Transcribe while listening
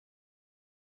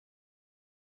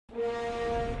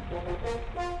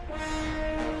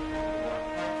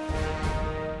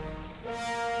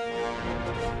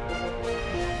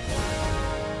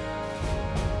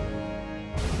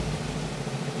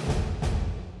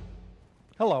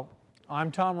Hello,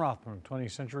 I'm Tom Rothman of 20th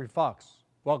Century Fox.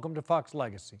 Welcome to Fox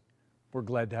Legacy. We're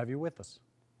glad to have you with us.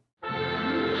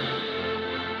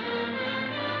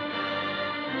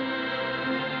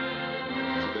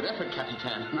 Good effort,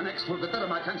 Capitan. My next will be better,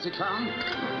 my fancy clown.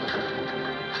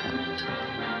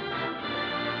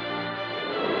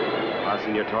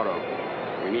 Signor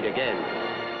Toro, we meet again.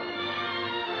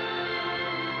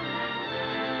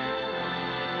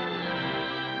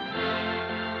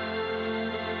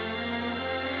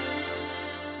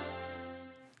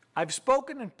 I've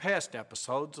spoken in past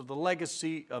episodes of the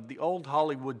legacy of the old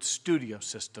Hollywood studio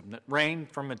system that reigned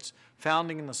from its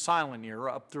founding in the silent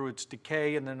era up through its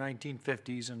decay in the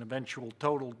 1950s and eventual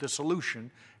total dissolution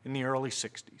in the early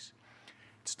 60s.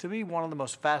 It's to me one of the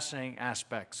most fascinating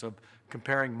aspects of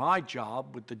comparing my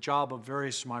job with the job of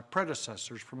various of my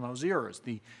predecessors from those eras.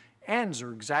 The ends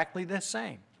are exactly the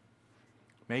same.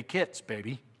 Make hits,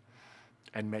 baby.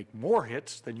 And make more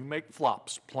hits than you make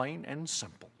flops, plain and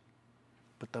simple.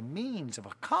 But the means of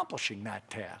accomplishing that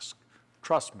task,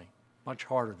 trust me, much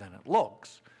harder than it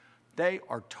looks, they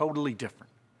are totally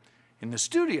different. In the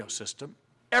studio system,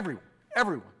 everyone,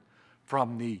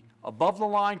 from the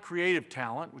above-the-line creative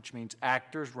talent, which means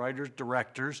actors, writers,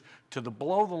 directors, to the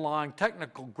below-the-line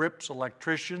technical grips,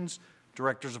 electricians,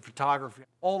 directors of photography,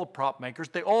 all the prop makers,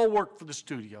 they all work for the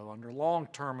studio under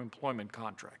long-term employment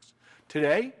contracts.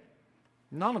 Today,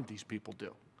 none of these people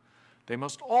do. They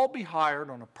must all be hired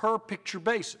on a per-picture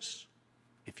basis,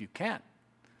 if you can.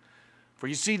 For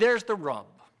you see, there's the rub.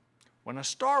 When a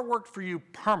star worked for you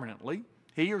permanently,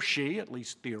 he or she, at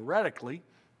least theoretically,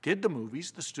 did the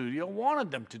movies the studio wanted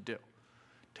them to do.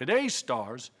 Today's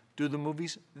stars do the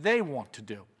movies they want to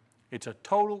do. It's a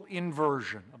total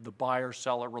inversion of the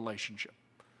buyer-seller relationship.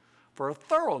 For a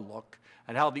thorough look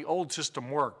at how the old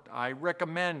system worked, I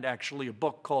recommend actually a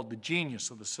book called The Genius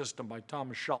of the System by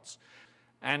Thomas Schultz.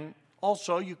 And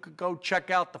also, you could go check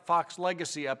out the Fox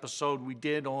Legacy episode we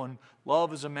did on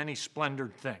Love is a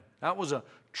Many-Splendored Thing. That was a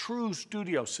true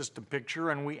studio system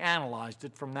picture, and we analyzed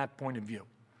it from that point of view.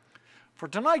 For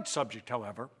tonight's subject,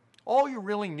 however, all you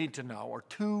really need to know are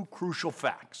two crucial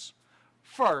facts.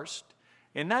 First,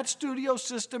 in that studio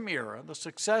system era, the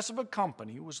success of a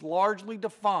company was largely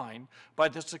defined by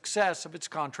the success of its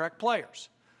contract players.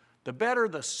 The better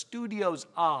the studio's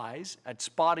eyes at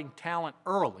spotting talent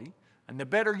early, and the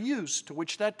better use to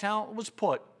which that talent was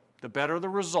put, the better the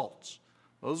results.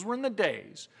 Those were in the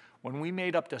days when we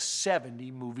made up to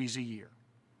 70 movies a year.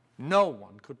 No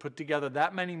one could put together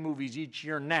that many movies each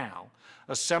year now,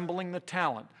 assembling the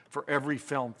talent for every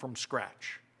film from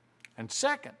scratch. And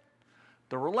second,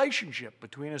 the relationship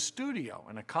between a studio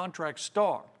and a contract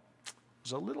star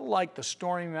was a little like the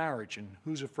stormy marriage in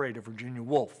Who's Afraid of Virginia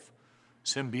Woolf,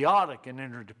 symbiotic and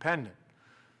interdependent,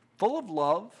 full of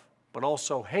love, but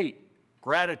also hate,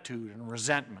 gratitude and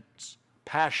resentments,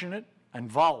 passionate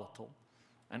and volatile,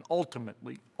 and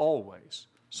ultimately, always,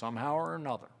 somehow or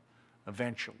another,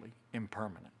 eventually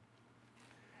impermanent.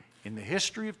 In the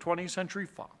history of 20th Century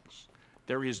Fox,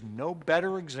 there is no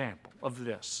better example of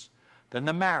this than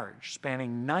the marriage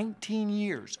spanning 19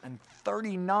 years and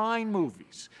 39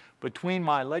 movies between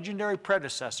my legendary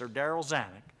predecessor, Darryl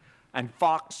Zanuck, and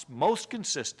Fox's most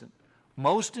consistent,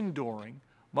 most enduring,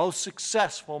 most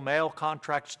successful male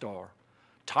contract star,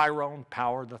 Tyrone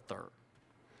Power III.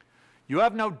 You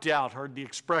have no doubt heard the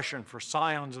expression for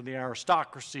scions of the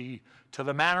aristocracy, to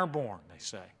the manor born, they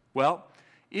say. Well,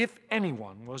 if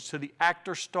anyone was to the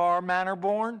actor-star manor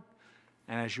born,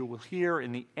 and as you will hear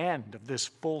in the end of this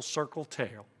full circle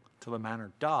tale, till the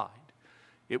manor died,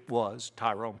 it was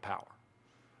Tyrone Power.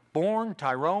 Born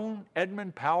Tyrone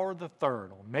Edmund Power III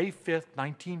on May 5th,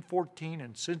 1914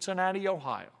 in Cincinnati,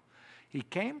 Ohio, he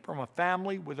came from a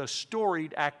family with a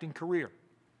storied acting career.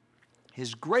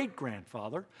 His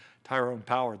great-grandfather, Tyrone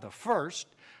Power I,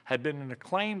 had been an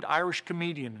acclaimed Irish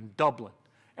comedian in Dublin,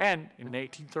 and in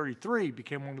 1833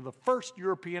 became one of the first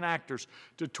European actors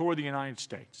to tour the United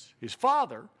States. His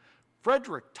father,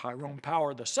 Frederick Tyrone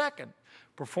Power II,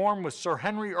 performed with Sir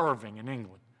Henry Irving in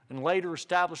England, and later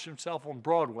established himself on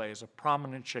Broadway as a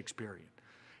prominent Shakespearean.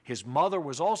 His mother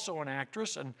was also an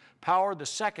actress, and Power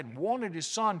II wanted his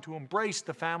son to embrace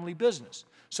the family business.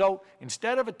 So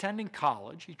instead of attending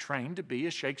college, he trained to be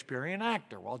a Shakespearean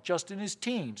actor. While just in his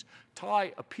teens,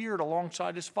 Ty appeared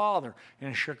alongside his father in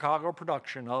a Chicago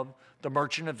production of The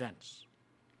Merchant of Venice.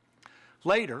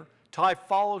 Later, Ty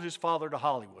followed his father to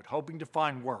Hollywood, hoping to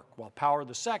find work, while Power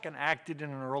II acted in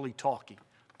an early talkie,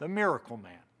 The Miracle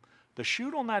Man, The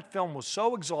shoot on that film was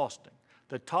so exhausting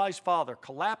that Ty's father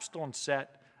collapsed on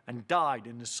set and died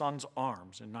in his son's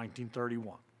arms in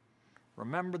 1931.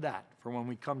 Remember that for when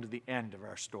we come to the end of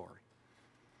our story.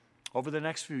 Over the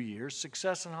next few years,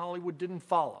 success in Hollywood didn't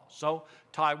follow, so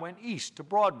Ty went east to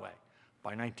Broadway.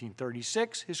 By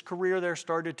 1936, his career there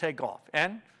started to take off,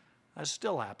 and, as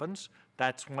still happens,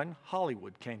 that's when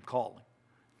Hollywood came calling.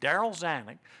 Darryl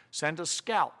Zanuck sent a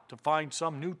scout to find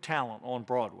some new talent on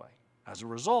Broadway. As a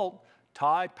result,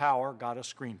 Ty Power got a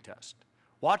screen test.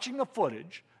 Watching the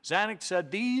footage, Zanuck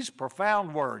said these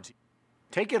profound words: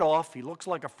 "Take it off, he looks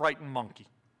like a frightened monkey."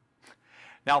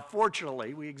 Now,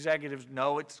 fortunately, we executives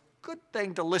know it's a good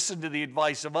thing to listen to the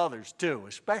advice of others, too,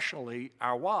 especially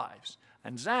our wives.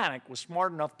 And Zanuck was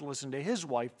smart enough to listen to his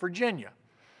wife, Virginia.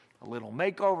 A little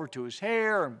makeover to his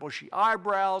hair and bushy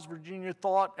eyebrows, Virginia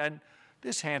thought, and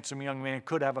this handsome young man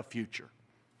could have a future.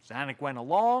 Zanuck went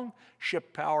along,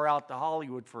 shipped Power out to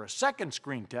Hollywood for a second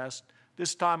screen test,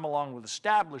 this time along with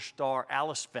established star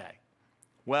Alice Faye.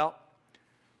 Well,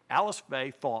 Alice Faye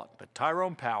thought that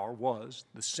Tyrone Power was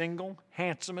the single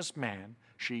handsomest man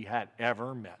she had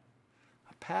ever met.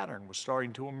 A pattern was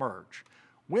starting to emerge.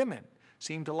 Women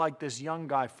seemed to like this young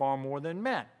guy far more than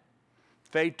men.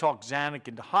 Faye talked Zanuck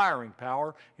into hiring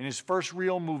Power in his first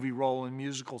real movie role in the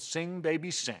musical Sing,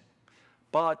 Baby, Sing.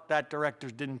 But that director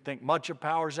didn't think much of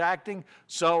Power's acting,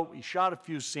 so he shot a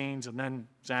few scenes and then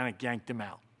Zanuck yanked him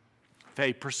out.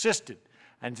 Faye persisted,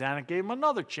 and Zanuck gave him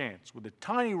another chance with a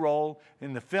tiny role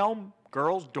in the film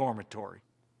Girls' Dormitory.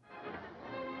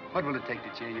 What will it take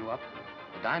to cheer you up?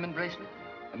 A diamond bracelet?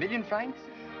 1,000,000 francs?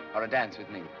 Or a dance with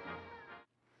me?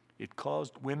 It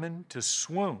caused women to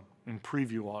swoon in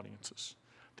preview audiences.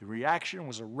 The reaction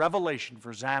was a revelation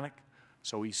for Zanuck,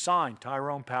 so he signed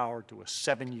Tyrone Power to a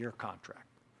 7-year contract.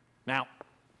 Now,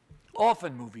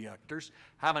 often movie actors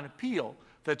have an appeal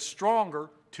that's stronger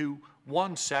to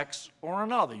one sex or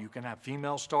another. You can have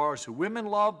female stars who women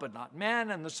love but not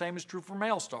men, and the same is true for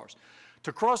male stars.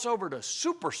 To cross over to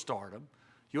superstardom,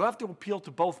 you have to appeal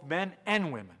to both men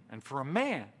and women, and for a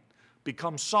man,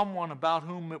 become someone about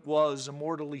whom it was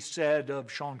immortally said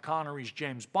of Sean Connery's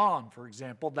James Bond, for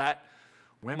example, that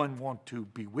women want to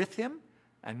be with him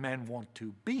and men want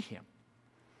to be him.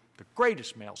 The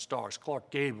greatest male stars,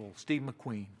 Clark Gable, Steve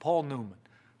McQueen, Paul Newman,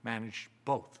 managed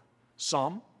both.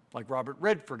 Some, like Robert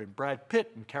Redford and Brad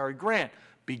Pitt and Cary Grant,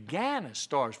 began as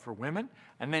stars for women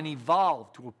and then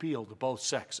evolved to appeal to both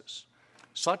sexes.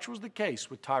 Such was the case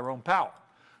with Tyrone Power,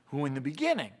 who in the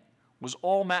beginning was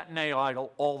all matinee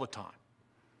idol all the time.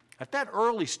 At that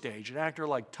early stage, an actor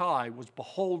like Ty was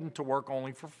beholden to work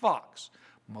only for Fox.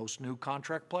 Most new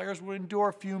contract players would endure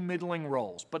a few middling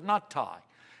roles, but not Ty.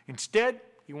 Instead,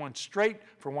 he went straight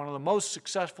for one of the most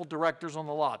successful directors on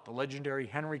the lot, the legendary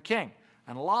Henry King,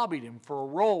 and lobbied him for a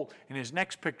role in his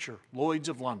next picture, Lloyds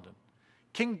of London.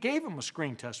 King gave him a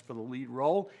screen test for the lead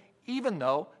role, even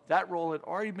though that role had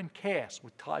already been cast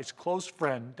with Ty's close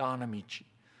friend, Don Amici.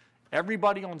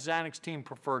 Everybody on Zanuck's team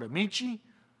preferred Amici,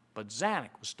 but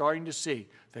Zanuck was starting to see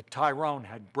that Tyrone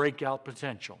had breakout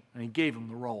potential, and he gave him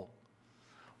the role.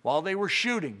 While they were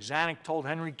shooting, Zanuck told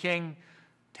Henry King,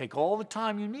 "Take all the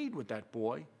time you need with that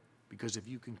boy, because if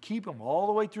you can keep him all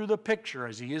the way through the picture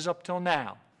as he is up till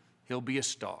now, he'll be a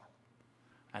star."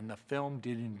 And the film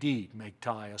did indeed make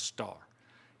Ty a star.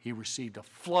 He received a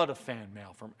flood of fan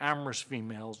mail from amorous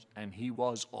females, and he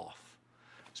was off.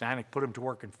 Zanuck put him to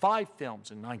work in 5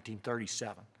 films in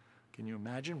 1937. Can you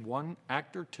imagine one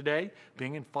actor today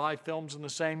being in 5 films in the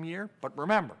same year? But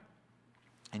remember,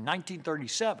 in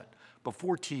 1937,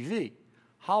 before TV,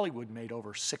 Hollywood made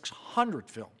over 600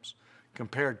 films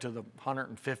compared to the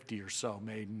 150 or so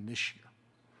made in this year.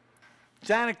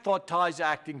 Zanuck thought Ty's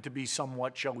acting to be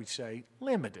somewhat, shall we say,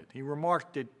 limited. He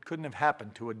remarked it couldn't have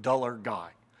happened to a duller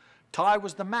guy. Ty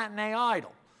was the matinee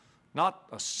idol, not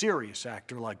a serious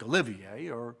actor like Olivier,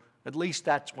 or at least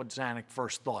that's what Zanuck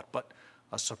first thought. But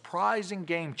a surprising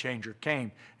game changer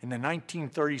came in the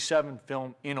 1937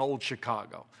 film In Old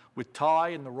Chicago, with Ty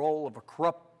in the role of a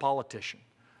corrupt politician.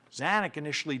 Zanuck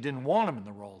initially didn't want him in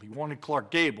the role. He wanted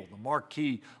Clark Gable, the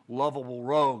marquee, lovable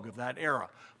rogue of that era.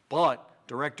 But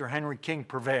director Henry King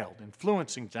prevailed,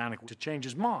 influencing Zanuck to change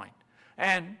his mind.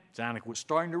 And Zanuck was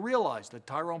starting to realize that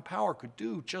Tyrone Power could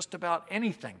do just about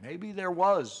anything. Maybe there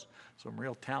was some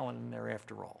real talent in there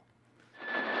after all.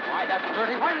 Why, that's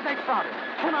dirty. Why did they start it?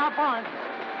 Who now, Barnes?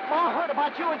 Ma heard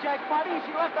about you and Jack fighting.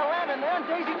 She left the lantern there, and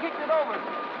Daisy kicked it over.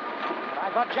 But I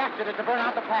thought Jack did it to burn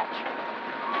out the patch.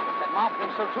 That mob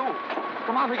thinks so, too.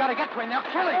 Come on, we got to get to him. They'll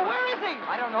kill him. Well, where is he?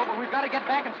 I don't know, but we've got to get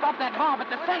back and stop that mob at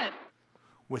the Senate.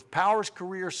 With Power's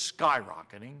career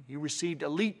skyrocketing, he received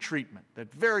elite treatment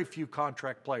that very few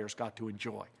contract players got to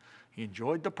enjoy. He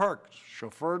enjoyed the perks,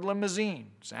 chauffeured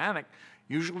limousine. Zanuck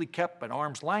usually kept at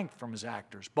arm's length from his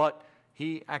actors, but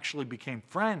he actually became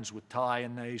friends with Ty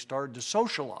and they started to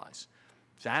socialize.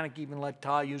 Zanuck even let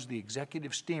Ty use the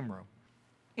executive steam room.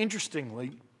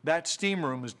 Interestingly, that steam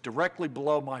room is directly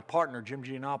below my partner Jim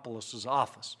Giannopoulos'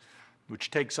 office,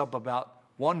 which takes up about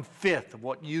 1/5 of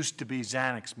what used to be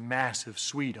Zanuck's massive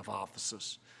suite of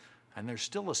offices. And there's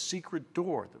still a secret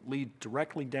door that leads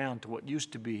directly down to what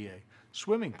used to be a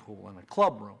swimming pool and a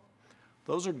club room.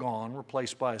 Those are gone,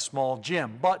 replaced by a small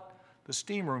gym, but the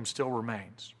steam room still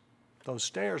remains. Those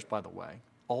stairs, by the way,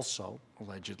 also,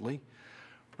 allegedly,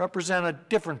 represent a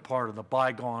different part of the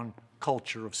bygone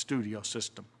culture of studio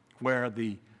system, where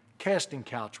the casting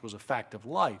couch was a fact of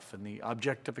life and the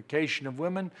objectification of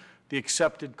women the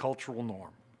accepted cultural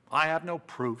norm. I have no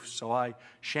proof, so I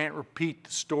shan't repeat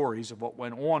the stories of what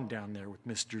went on down there with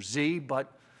Mr. Z,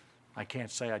 but I can't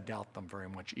say I doubt them very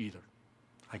much either.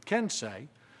 I can say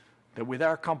that with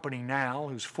our company now,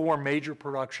 whose 4 major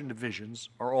production divisions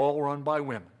are all run by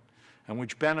women, and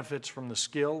which benefits from the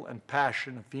skill and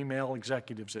passion of female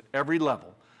executives at every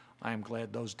level, I am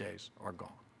glad those days are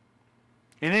gone.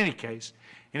 In any case,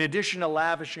 in addition to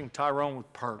lavishing Tyrone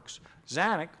with perks,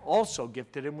 Zanuck also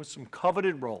gifted him with some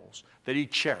coveted roles that he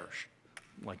cherished,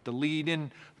 like the lead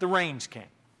in The Rains King.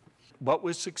 But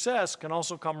with success can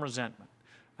also come resentment,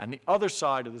 and the other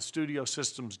side of the studio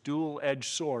system's dual-edged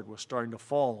sword was starting to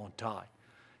fall on Ty.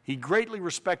 He greatly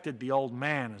respected the old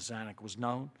man, as Zanuck was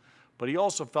known, but he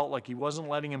also felt like he wasn't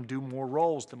letting him do more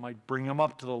roles that might bring him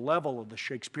up to the level of the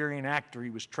Shakespearean actor he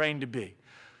was trained to be.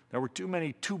 There were too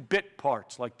many two-bit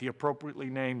parts, like the appropriately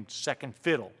named second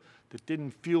fiddle, that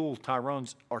didn't fuel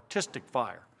Tyrone's artistic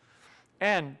fire.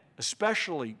 And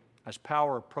especially as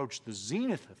Power approached the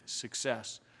zenith of his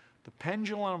success, the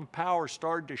pendulum of Power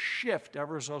started to shift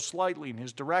ever so slightly in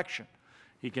his direction.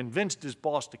 He convinced his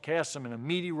boss to cast him in a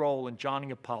meaty role in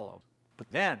Johnny Apollo.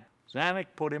 But then Zanuck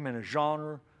put him in a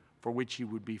genre for which he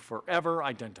would be forever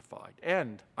identified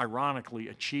and, ironically,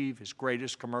 achieve his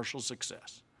greatest commercial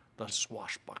success. The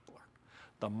swashbuckler.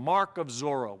 The Mark of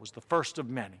Zorro was the first of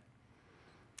many.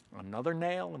 Another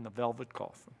nail in the velvet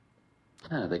coffin.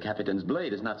 The Captain's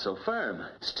blade is not so firm.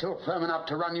 Still firm enough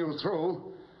to run you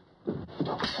through.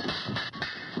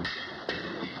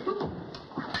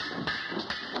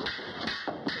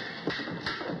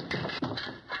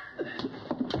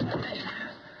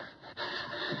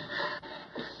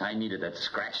 I needed that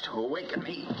scratch to awaken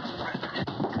me.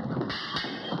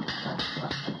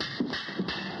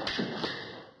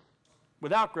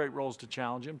 Without great roles to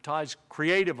challenge him, Ty's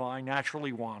creative eye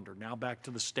naturally wandered, now back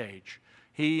to the stage.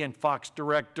 He and Fox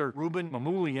director Ruben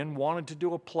Mamoulian wanted to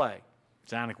do a play.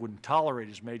 Zanuck wouldn't tolerate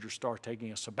his major star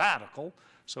taking a sabbatical,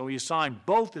 so he assigned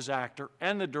both his actor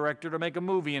and the director to make a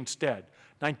movie instead,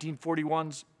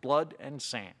 1941's Blood and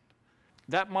Sand.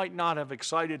 That might not have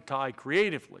excited Ty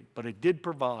creatively, but it did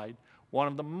provide one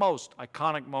of the most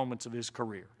iconic moments of his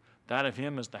career, that of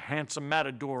him as the handsome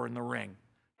matador in the ring.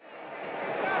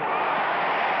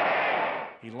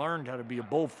 He learned how to be a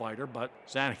bullfighter, but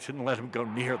Zanuck didn't let him go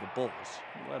near the bulls.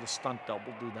 He let a stunt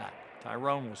double do that.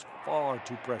 Tyrone was far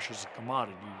too precious a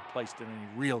commodity to be placed in any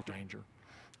real danger.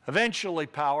 Eventually,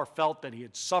 Power felt that he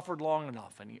had suffered long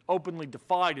enough, and he openly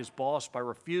defied his boss by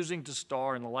refusing to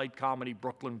star in the light comedy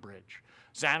Brooklyn Bridge.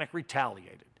 Zanuck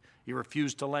retaliated. He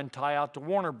refused to lend Ty out to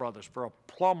Warner Brothers for a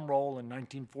plum role in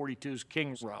 1942's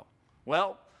King's Row.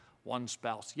 Well, one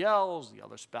spouse yells, the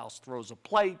other spouse throws a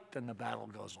plate, and the battle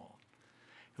goes on.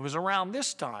 It was around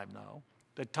this time, though,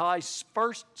 that Ty's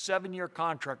first 7-year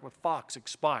contract with Fox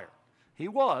expired. He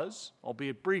was,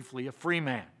 albeit briefly, a free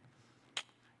man.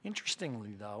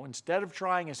 Interestingly, though, instead of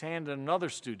trying his hand at another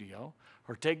studio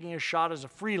or taking a shot as a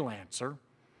freelancer,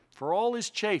 for all his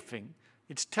chafing,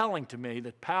 it's telling to me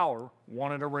that Power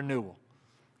wanted a renewal.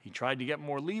 He tried to get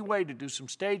more leeway to do some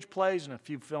stage plays and a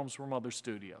few films from other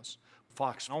studios.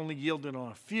 Fox only yielded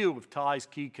on a few of Ty's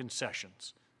key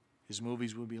concessions. His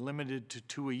movies would be limited to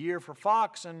 2 a year for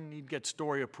Fox, and he'd get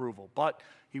story approval. But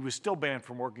he was still banned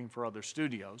from working for other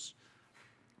studios.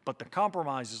 But the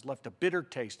compromises left a bitter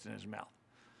taste in his mouth.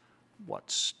 What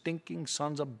stinking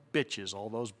sons of bitches all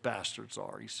those bastards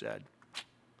are, he said.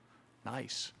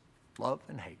 Nice. Love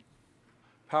and hate.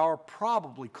 Power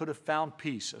probably could have found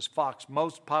peace as Fox's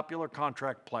most popular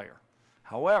contract player.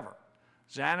 However,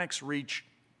 Zanuck's reach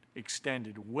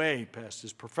extended way past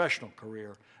his professional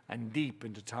career and deep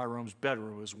into Tyrone's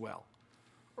bedroom as well.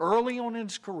 Early on in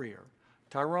his career,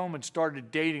 Tyrone had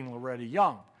started dating Loretta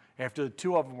Young after the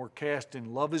two of them were cast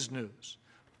in Love Is News.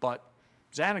 But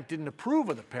Zanuck didn't approve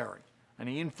of the pairing, and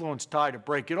he influenced Ty to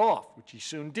break it off, which he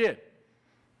soon did.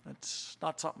 That's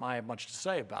not something I have much to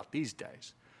say about these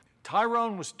days.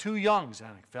 Tyrone was too young,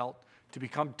 Zanuck felt, to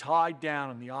become tied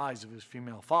down in the eyes of his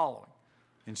female following.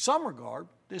 In some regard,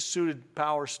 this suited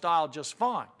Power's style just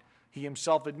fine. He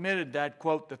himself admitted that,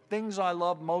 quote, "the things I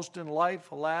love most in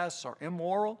life, alas, are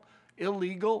immoral,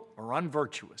 illegal, or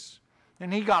unvirtuous."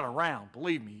 And he got around,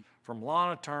 believe me, from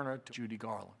Lana Turner to Judy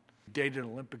Garland. He dated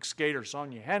Olympic skater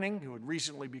Sonja Henning, who had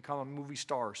recently become a movie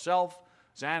star herself.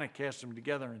 Zanuck cast them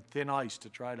together in thin ice to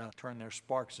try to turn their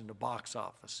sparks into box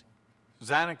office.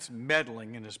 Zanuck's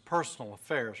meddling in his personal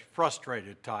affairs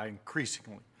frustrated Ty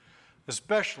increasingly,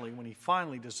 especially when he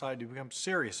finally decided to become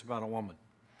serious about a woman.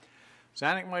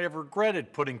 Zanuck might have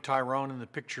regretted putting Tyrone in the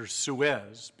picture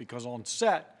Suez, because on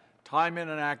set, Ty met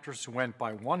an actress who went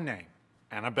by one name,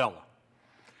 Annabella.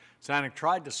 Zanuck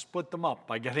tried to split them up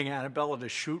by getting Annabella to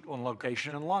shoot on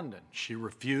location in London. She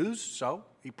refused, so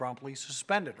he promptly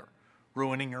suspended her,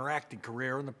 ruining her acting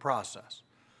career in the process.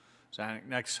 Zanuck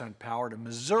next sent Power to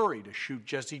Missouri to shoot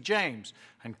Jesse James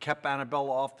and kept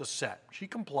Annabella off the set. She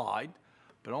complied,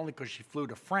 but only because she flew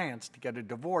to France to get a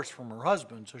divorce from her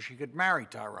husband so she could marry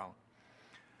Tyrone.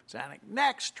 Zanuck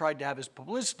next tried to have his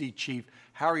publicity chief,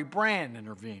 Harry Brand,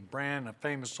 intervene. Brand, a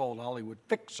famous old Hollywood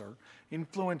fixer,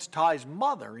 influenced Ty's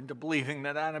mother into believing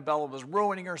that Annabella was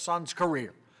ruining her son's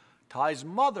career. Ty's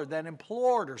mother then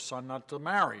implored her son not to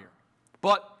marry her,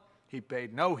 but he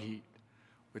paid no heed.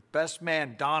 With best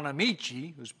man Don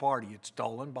Amici, whose party had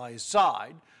stolen, by his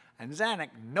side, and Zanuck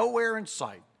nowhere in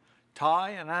sight, Ty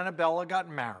and Annabella got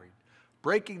married,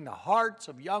 breaking the hearts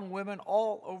of young women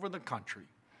all over the country.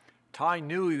 Ty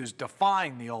knew he was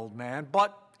defying the old man,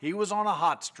 but he was on a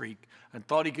hot streak and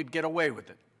thought he could get away with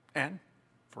it. And,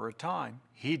 for a time,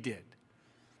 he did.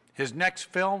 His next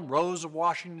film, Rose of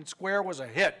Washington Square, was a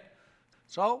hit.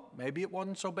 So maybe it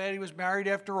wasn't so bad he was married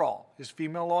after all. His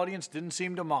female audience didn't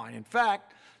seem to mind. In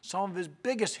fact, some of his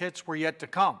biggest hits were yet to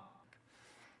come.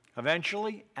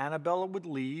 Eventually, Annabella would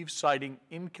leave, citing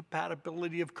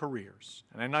incompatibility of careers.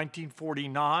 And in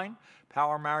 1949,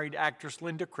 Power married actress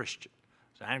Linda Christian.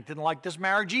 Zanuck didn't like this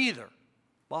marriage either.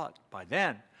 But by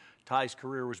then, Ty's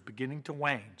career was beginning to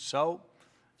wane, so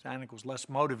Zanuck was less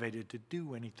motivated to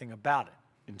do anything about it.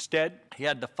 Instead, he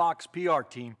had the Fox PR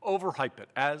team overhype it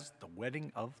as the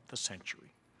wedding of the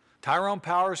century. Tyrone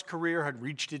Power's career had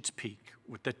reached its peak,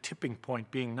 with the tipping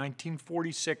point being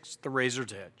 1946, The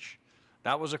Razor's Edge.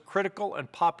 That was a critical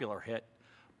and popular hit,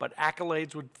 but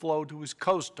accolades would flow to his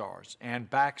co-stars. Ann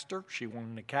Baxter, she won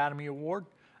an Academy Award,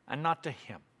 and not to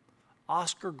him.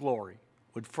 Oscar glory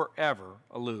would forever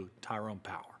elude Tyrone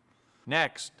Power.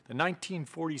 Next, the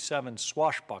 1947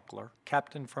 swashbuckler,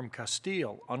 Captain from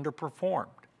Castile, underperformed.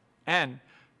 And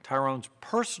Tyrone's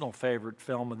personal favorite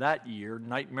film of that year,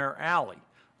 Nightmare Alley,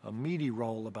 a meaty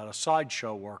role about a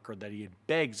sideshow worker that he had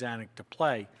begged Zanuck to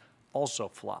play, also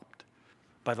flopped.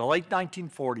 By the late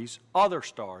 1940s, other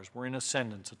stars were in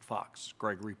ascendance at Fox: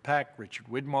 Gregory Peck, Richard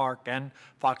Widmark, and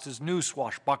Fox's new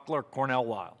swashbuckler, Cornel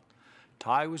Wilde.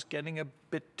 Ty was getting a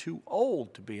bit too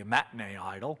old to be a matinee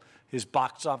idol, his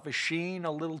box office sheen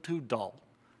a little too dull.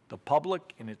 The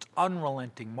public, in its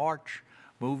unrelenting march,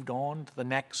 moved on to the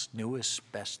next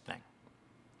newest best thing.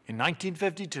 In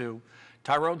 1952,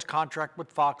 Tyrone's contract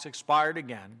with Fox expired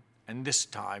again, and this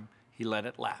time he let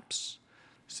it lapse.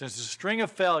 Since a string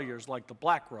of failures like The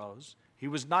Black Rose, he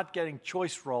was not getting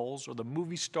choice roles or the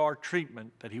movie star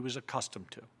treatment that he was accustomed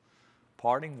to.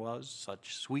 Parting was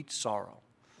such sweet sorrow.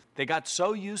 They got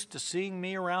so used to seeing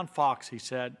me around Fox, he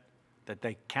said, that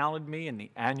they counted me in the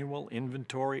annual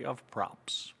inventory of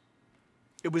props.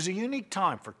 It was a unique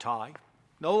time for Ty,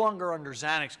 no longer under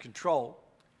Zanuck's control.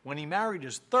 When he married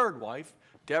his third wife,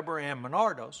 Deborah Ann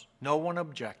Menardos, no one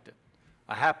objected.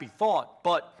 A happy thought,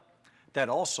 but that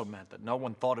also meant that no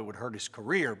one thought it would hurt his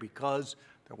career because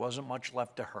there wasn't much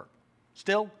left to hurt.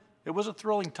 Still, it was a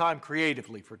thrilling time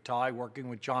creatively for Ty, working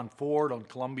with John Ford on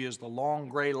Columbia's The Long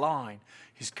Gray Line.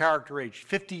 His character aged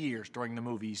 50 years during the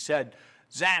movie. He said,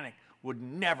 "Zanuck would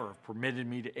never have permitted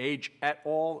me to age at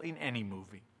all in any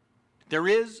movie." There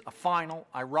is a final,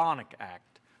 ironic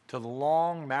act to the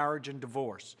long marriage and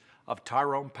divorce of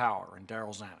Tyrone Power and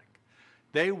Darryl Zanuck.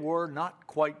 They were not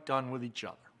quite done with each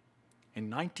other. In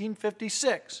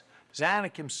 1956,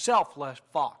 Zanuck himself left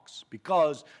Fox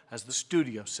because, as the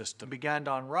studio system began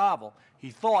to unravel,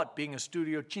 he thought being a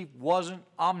studio chief wasn't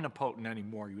omnipotent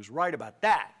anymore. He was right about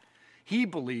that. He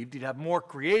believed he'd have more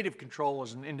creative control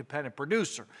as an independent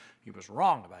producer. He was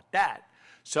wrong about that.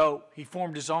 So he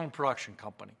formed his own production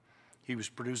company. He was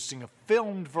producing a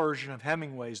filmed version of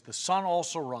Hemingway's The Sun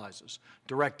Also Rises,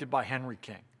 directed by Henry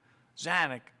King.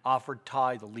 Zanuck offered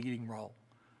Ty the leading role.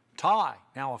 Ty,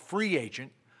 now a free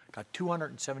agent, got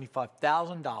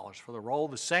 $275,000 for the role,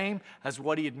 the same as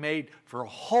what he had made for a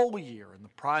whole year in the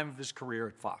prime of his career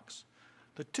at Fox.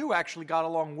 The two actually got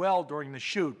along well during the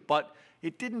shoot, but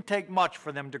it didn't take much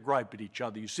for them to gripe at each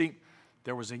other. You see,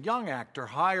 there was a young actor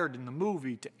hired in the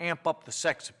movie to amp up the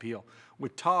sex appeal,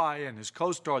 with Ty and his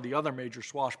co-star, the other major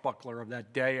swashbuckler of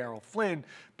that day, Errol Flynn,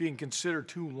 being considered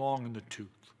too long in the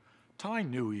tooth. Ty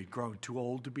knew he had grown too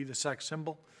old to be the sex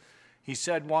symbol. He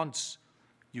said once,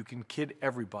 "You can kid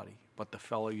everybody but the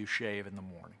fellow you shave in the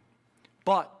morning."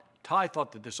 But Ty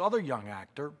thought that this other young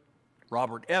actor,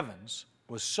 Robert Evans,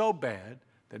 was so bad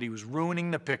that he was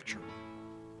ruining the picture.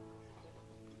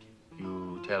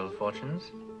 You tell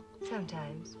fortunes?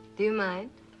 Sometimes. Do you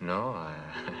mind? No,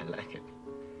 I like it.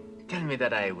 Tell me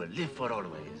that I will live for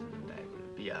always and I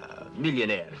will be a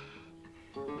millionaire.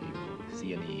 You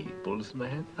see any bulls in my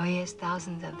head? Oh, yes,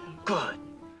 thousands of them. Good.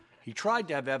 He tried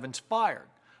to have Evans fired,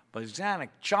 but Zanuck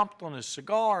chomped on his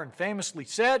cigar and famously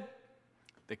said,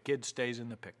 "The kid stays in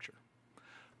the picture."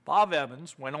 Bob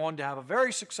Evans went on to have a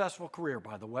very successful career,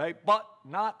 by the way, but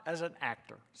not as an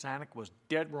actor. Zanuck was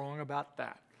dead wrong about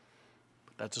that.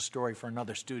 But that's a story for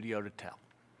another studio to tell.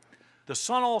 The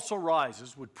Sun Also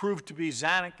Rises would prove to be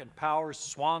Zanuck and Power's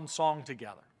swan song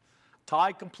together.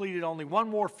 Ty completed only one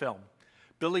more film,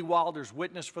 Billy Wilder's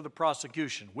Witness for the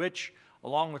Prosecution, which,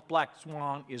 along with Black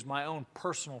Swan, is my own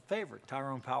personal favorite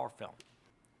Tyrone Power film.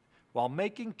 While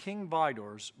making King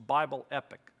Vidor's Bible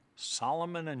epic,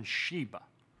 Solomon and Sheba,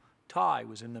 Ty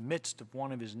was in the midst of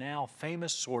one of his now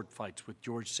famous sword fights with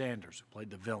George Sanders, who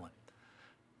played the villain.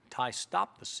 Ty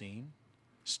stopped the scene,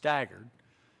 staggered,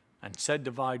 and said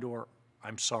to Vidor,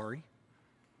 "I'm sorry,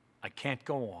 I can't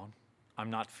go on, I'm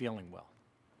not feeling well."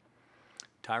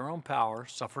 Tyrone Power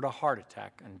suffered a heart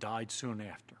attack and died soon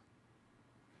after.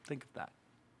 Think of that.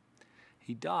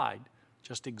 He died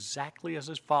just exactly as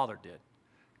his father did,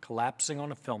 collapsing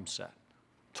on a film set.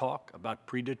 Talk about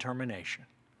predetermination.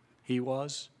 He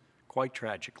was, quite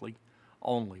tragically,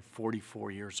 only 44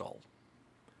 years old.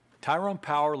 Tyrone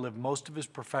Power lived most of his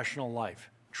professional life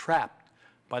trapped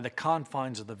by the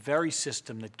confines of the very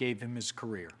system that gave him his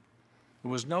career. It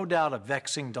was no doubt a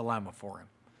vexing dilemma for him.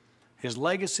 His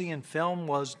legacy in film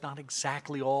was not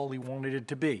exactly all he wanted it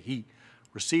to be. He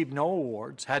received no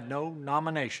awards, had no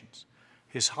nominations.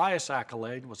 His highest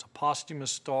accolade was a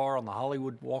posthumous star on the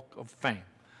Hollywood Walk of Fame,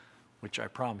 which I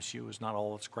promise you is not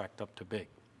all it's cracked up to be.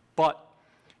 But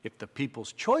if the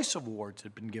People's Choice Awards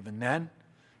had been given then,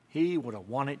 he would have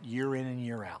won it year in and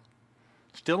year out.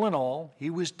 Still in all, he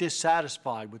was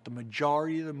dissatisfied with the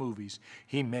majority of the movies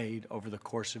he made over the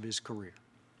course of his career.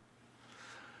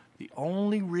 "The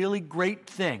only really great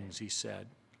things," he said,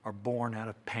 "are born out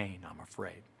of pain, I'm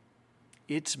afraid.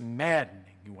 It's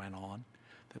maddening," he went on,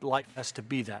 "that life has to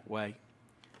be that way,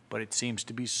 but it seems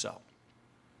to be so."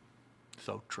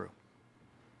 So true.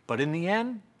 But in the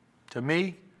end, to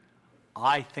me,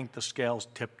 I think the scales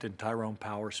tipped in Tyrone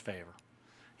Power's favor.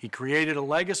 He created a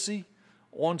legacy,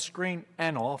 on screen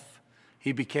and off.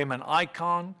 He became an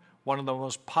icon, one of the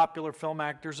most popular film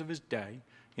actors of his day,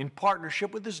 in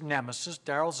partnership with his nemesis,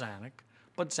 Darryl Zanuck,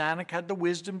 but Zanuck had the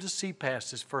wisdom to see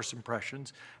past his first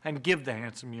impressions and give the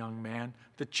handsome young man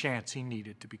the chance he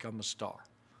needed to become a star.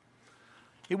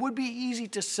 It would be easy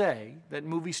to say that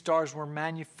movie stars were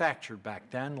manufactured back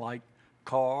then, like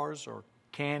cars or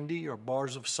candy or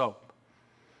bars of soap.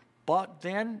 But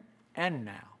then and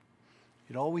now,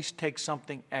 it always takes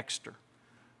something extra,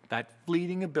 that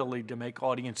fleeting ability to make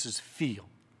audiences feel.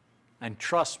 And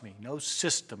trust me, no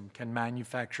system can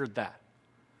manufacture that.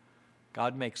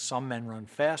 God makes some men run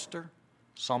faster,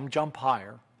 some jump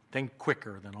higher, think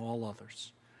quicker than all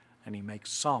others, and he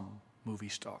makes some movie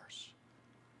stars.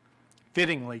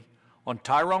 Fittingly, on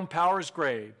Tyrone Power's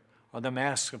grave are the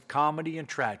masks of comedy and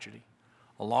tragedy,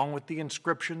 along with the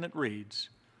inscription that reads,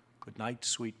 "Good night,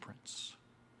 sweet prince.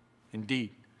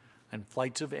 Indeed, and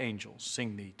flights of angels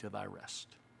sing thee to thy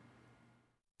rest."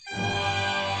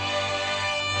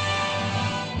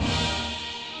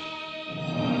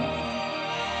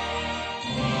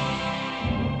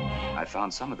 I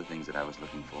found some of the things that I was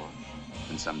looking for,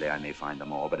 and someday I may find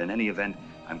them all, but in any event,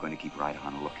 I'm going to keep right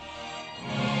on looking.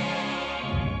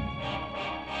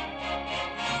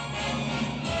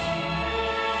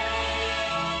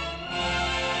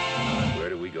 Where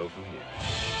do we go from here?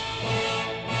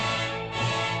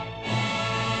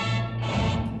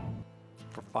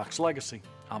 For Fox Legacy,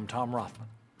 I'm Tom Rothman.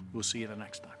 We'll see you the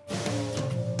next time.